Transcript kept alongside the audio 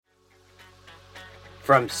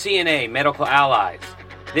From CNA Medical Allies,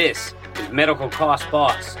 this is Medical Cost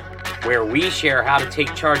Boss, where we share how to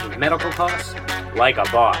take charge of medical costs like a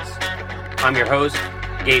boss. I'm your host,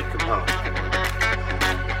 Gabe Capone.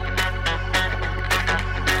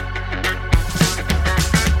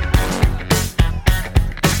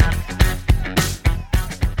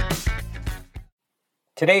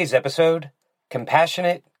 Today's episode,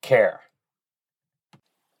 Compassionate Care.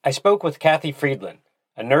 I spoke with Kathy Friedland,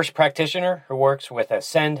 a nurse practitioner who works with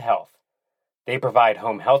Ascend Health. They provide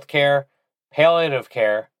home health care, palliative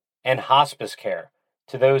care, and hospice care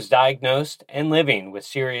to those diagnosed and living with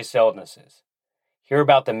serious illnesses. Hear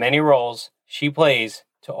about the many roles she plays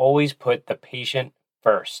to always put the patient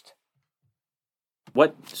first.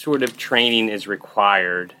 What sort of training is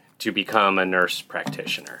required to become a nurse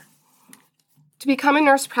practitioner? To become a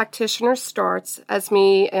nurse practitioner starts as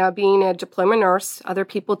me being a diploma nurse. Other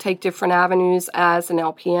people take different avenues as an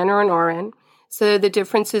LPN or an RN. So the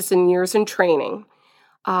difference is in years in training.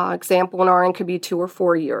 Example, an RN could be 2 or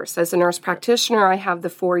 4 years. As a nurse practitioner, I have the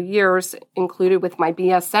 4 years included with my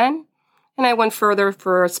BSN, and I went further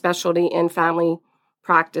for a specialty in family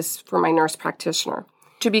practice for my nurse practitioner.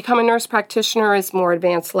 To become a nurse practitioner is more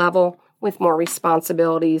advanced level with more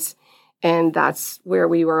responsibilities. And that's where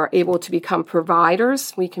we were able to become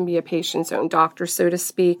providers. We can be a patient's own doctor, so to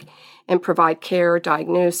speak, and provide care,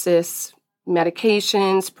 diagnosis,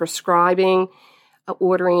 medications, prescribing,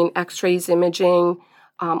 ordering x-rays, imaging,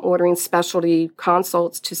 ordering specialty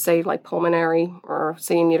consults to say like pulmonary or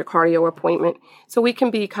say you need a cardio appointment. So we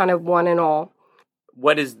can be kind of one and all.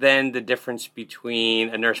 What is then the difference between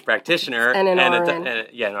a nurse practitioner and an RN?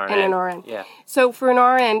 An RN. And an RN. Yeah. So for an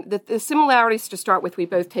RN, the similarities to start with, we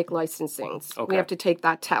both take licensings. Okay. We have to take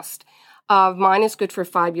that test. Mine is good for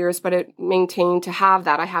 5 years, but it maintained to have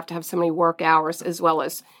that. I have to have so many work hours as well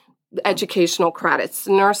as educational credits.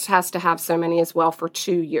 The nurse has to have so many as well for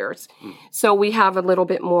 2 years. So we have a little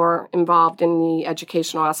bit more involved in the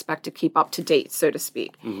educational aspect to keep up to date, so to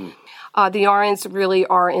speak. Mm-hmm. The RNs really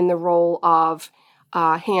are in the role of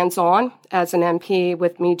hands-on as an NP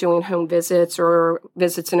with me doing home visits or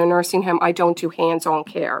visits in a nursing home. I don't do hands-on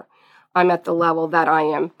care. I'm at the level that I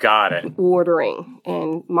am ordering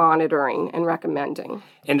and monitoring and recommending.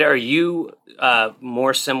 And are you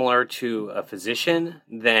more similar to a physician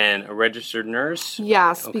than a registered nurse?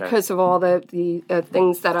 Yes, okay. Because of all the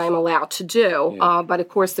things that I'm allowed to do. Yeah. But of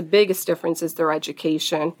course, the biggest difference is their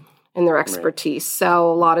education and their expertise. Right. So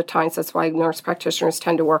a lot of times that's why nurse practitioners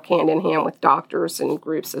tend to work hand in hand with doctors and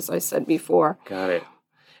groups, as I said before. Got it.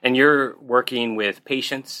 And you're working with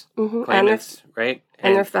patients, claimants, right?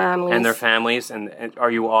 And their families. And their families. And are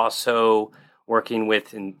you also working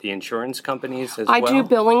with the insurance companies as well? I do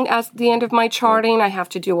billing at the end of my charting. I have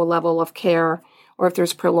to do a level of care, or if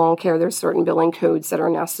there's prolonged care, there's certain billing codes that are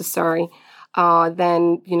necessary.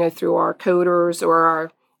 Then, through our coders or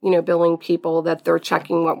our billing people that they're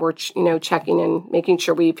checking what we're, checking and making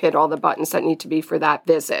sure we've hit all the buttons that need to be for that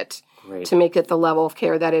visit to make it the level of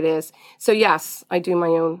care that it is. So yes, I do my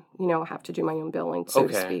own, have to do my own billing, so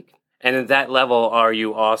to speak. And at that level, are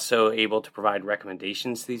you also able to provide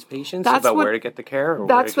recommendations to these patients about where to get the care? Or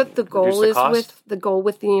that's what the goal is cost? The goal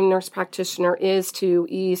with the nurse practitioner is to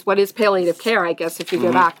ease what is palliative care, I guess, if you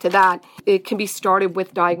go back to that. It can be started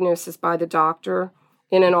with diagnosis by the doctor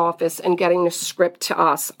in an office and getting the script to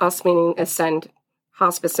us meaning Ascend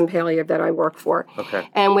Hospice and Palliative that I work for. Okay.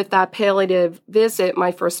 And with that palliative visit,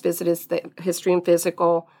 my first visit is the history and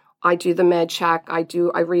physical. I do the med check. I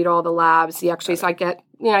read all the labs, the x-rays. I get,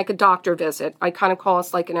 like a doctor visit. I kind of call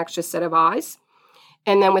us like an extra set of eyes.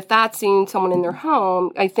 And then with that, seeing someone in their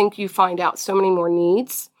home, I think you find out so many more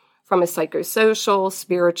needs from a psychosocial,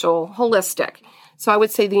 spiritual, holistic. So I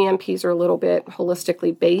would say the NPs are a little bit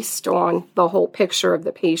holistically based on the whole picture of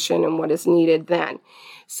the patient and what is needed then.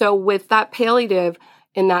 So with that palliative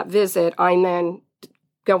in that visit, I'm then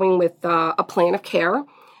going with a plan of care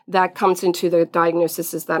that comes into the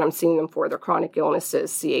diagnoses that I'm seeing them for, their chronic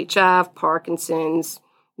illnesses, CHF, Parkinson's,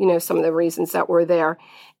 some of the reasons that were there,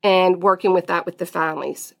 and working with that with the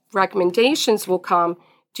families. Recommendations will come,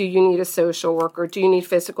 do you need a social worker? Do you need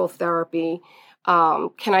physical therapy?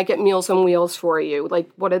 Can I get Meals on Wheels for you? Like,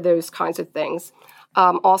 what are those kinds of things?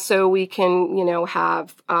 Also, we can,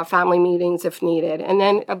 have family meetings if needed. And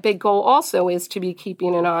then a big goal also is to be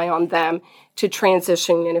keeping an eye on them to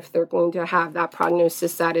transition. And if they're going to have that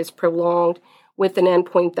prognosis that is prolonged with an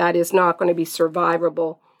endpoint that is not going to be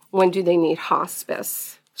survivable, when do they need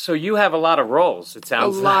hospice? So you have a lot of roles. It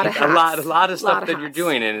sounds like a lot of stuff that you're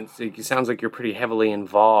doing, and it sounds like you're pretty heavily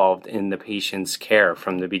involved in the patient's care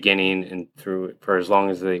from the beginning and through for as long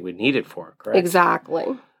as they would need it for. Correct? Exactly.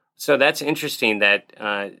 So that's interesting that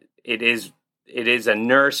it it is a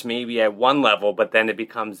nurse maybe at one level, but then it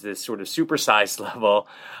becomes this sort of supersized level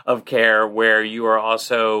of care where you are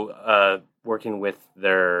also working with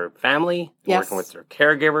their family, yes. working with their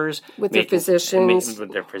caregivers, with their physicians,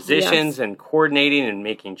 yes. and coordinating and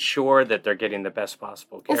making sure that they're getting the best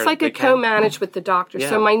possible care. It's like a co-manage with the doctor. Yeah.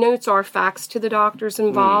 So my notes are faxed to the doctors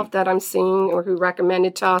involved that I'm seeing or who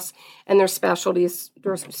recommended to us, and their specialties,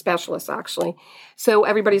 they're specialists actually. So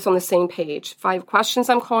everybody's on the same page. If I have questions,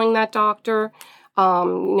 I'm calling that doctor,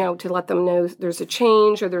 to let them know there's a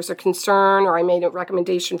change or there's a concern or I made a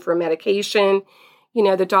recommendation for a medication.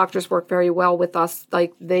 The doctors work very well with us.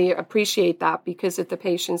 Like, they appreciate that because if the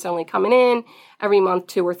patient's only coming in every month,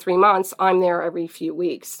 2 or 3 months, I'm there every few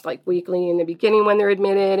weeks, like weekly in the beginning when they're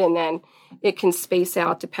admitted, and then it can space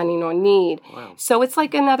out depending on need. Wow. So it's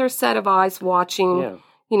like another set of eyes watching,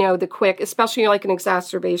 the quick, especially like an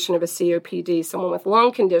exacerbation of a COPD, someone with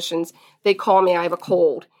lung conditions, they call me, I have a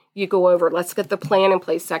cold. You go over, let's get the plan in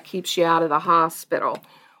place that keeps you out of the hospital.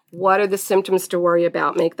 What are the symptoms to worry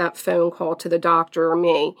about? Make that phone call to the doctor or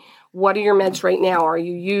me. What are your meds right now? Are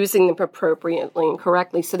you using them appropriately and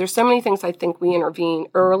correctly? So there's so many things I think we intervene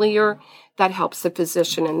earlier that helps the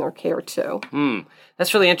physician in their care too.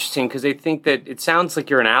 That's really interesting because I think that it sounds like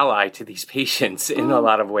you're an ally to these patients in a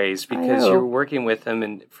lot of ways because you're working with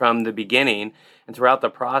them from the beginning and throughout the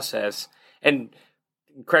process. And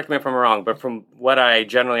correct me if I'm wrong, but from what I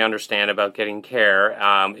generally understand about getting care,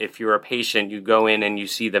 if you're a patient, you go in and you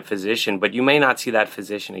see the physician, but you may not see that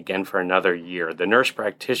physician again for another year. The nurse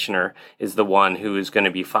practitioner is the one who is going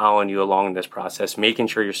to be following you along this process, making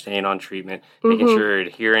sure you're staying on treatment, making sure you're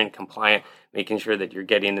adherent, compliant, making sure that you're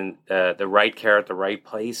getting the right care at the right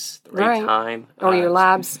place, the right time. Or your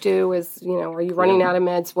labs do is, are you running out of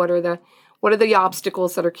meds? What are the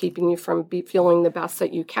obstacles that are keeping you from feeling the best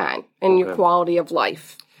that you can and your quality of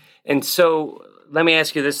life? And so let me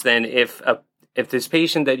ask you this then. If this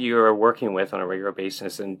patient that you are working with on a regular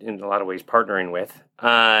basis and in a lot of ways partnering with,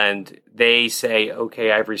 and they say,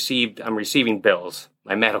 okay, I'm receiving bills,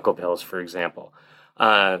 my medical bills, for example,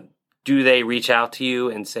 do they reach out to you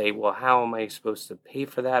and say, well, how am I supposed to pay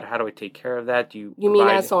for that? How do I take care of that? You mean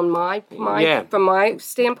as on from my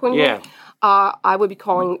standpoint? Yeah. I would be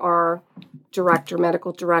calling our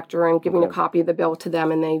medical director, and giving a copy of the bill to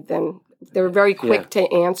them, and they're very quick to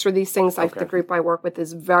answer these things. The group I work with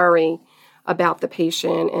is very about the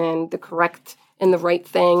patient and the correct and the right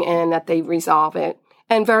thing, and that they resolve it.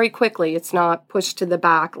 And very quickly, it's not pushed to the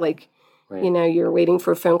back like, you're waiting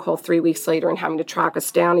for a phone call 3 weeks later and having to track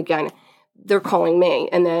us down again. They're calling me,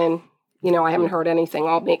 and then I haven't heard anything.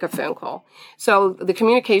 I'll make a phone call. So the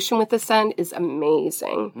communication with this end is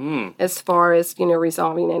amazing as far as,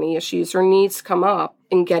 resolving any issues or needs come up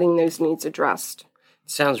and getting those needs addressed.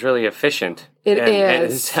 It sounds really efficient. It is. And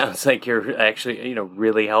it sounds like you're actually,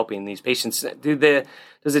 really helping these patients.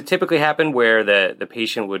 Does it typically happen where the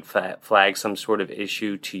patient would flag some sort of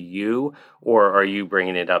issue to you, or are you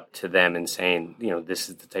bringing it up to them and saying, this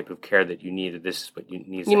is the type of care that you need, or this is what needs to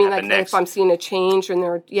happen next? You mean like if I'm seeing a change and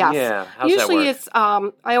they're, yes. Yeah, how's Usually that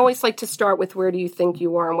work? It's, I always like to start with where do you think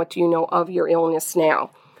you are and what do you know of your illness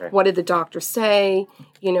now? Okay. What did the doctor say?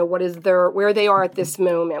 What is where they are at this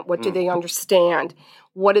moment? What do they understand?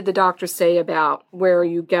 What did the doctor say about where are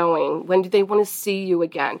you going? When do they want to see you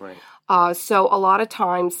again? Right. So a lot of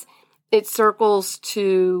times it circles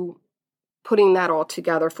to putting that all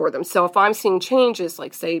together for them. So if I'm seeing changes,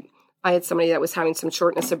 like say I had somebody that was having some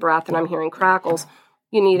shortness of breath and I'm hearing crackles,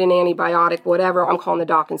 you need an antibiotic, whatever, I'm calling the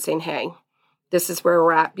doc and saying, hey, this is where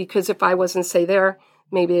we're at. Because if I wasn't, say, there,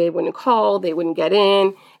 maybe they wouldn't call, they wouldn't get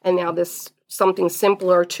in, and now this something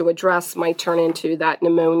simpler to address might turn into that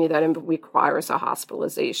pneumonia that requires a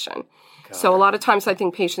hospitalization. So a lot of times I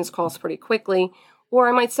think patients call us pretty quickly, or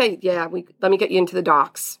I might say, let me get you into the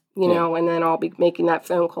docs, and then I'll be making that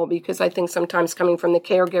phone call because I think sometimes coming from the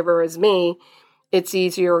caregiver as me, it's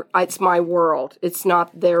easier. It's my world. It's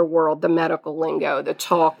not their world, the medical lingo, the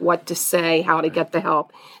talk, what to say, how to get the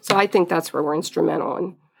help. So I think that's where we're instrumental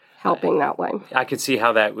in helping that way. I could see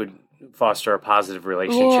how that would foster a positive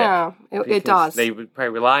relationship. Yeah, it does. They would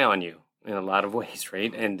probably rely on you in a lot of ways,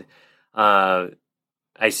 right? And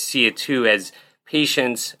I see it too as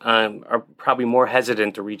patients are probably more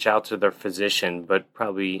hesitant to reach out to their physician, but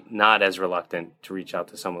probably not as reluctant to reach out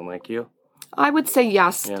to someone like you. I would say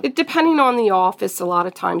yes. Yeah. Depending on the office, a lot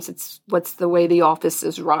of times it's what's the way the office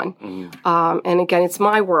is run. Mm-hmm. And again, it's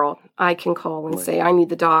my world. I can call and say, I need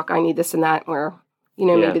the doc, I need this and that, where,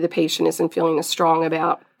 maybe the patient isn't feeling as strong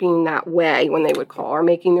about being that way when they would call or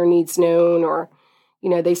making their needs known, or,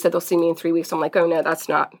 they said they'll see me in 3 weeks. I'm like, oh, no, that's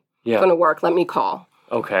not going to work. Let me call.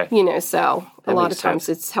 Okay. So a lot of times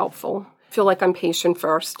it's helpful. feel like I'm patient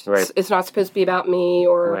first. Right. It's not supposed to be about me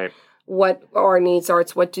or what our needs are.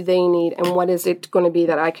 It's what do they need and what is it going to be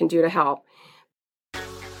that I can do to help.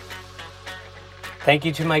 Thank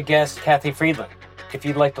you to my guest, Kathy Friedland. If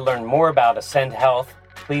you'd like to learn more about Ascend Health,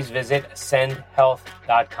 please visit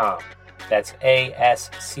ascendhealth.com. That's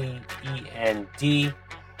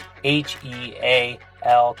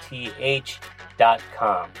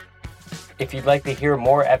ASCENDHEALTH.com. If you'd like to hear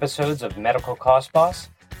more episodes of Medical Cost Boss,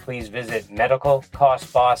 please visit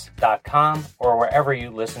medicalcostboss.com or wherever you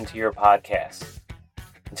listen to your podcasts.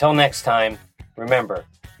 Until next time, remember,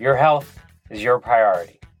 your health is your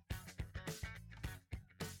priority.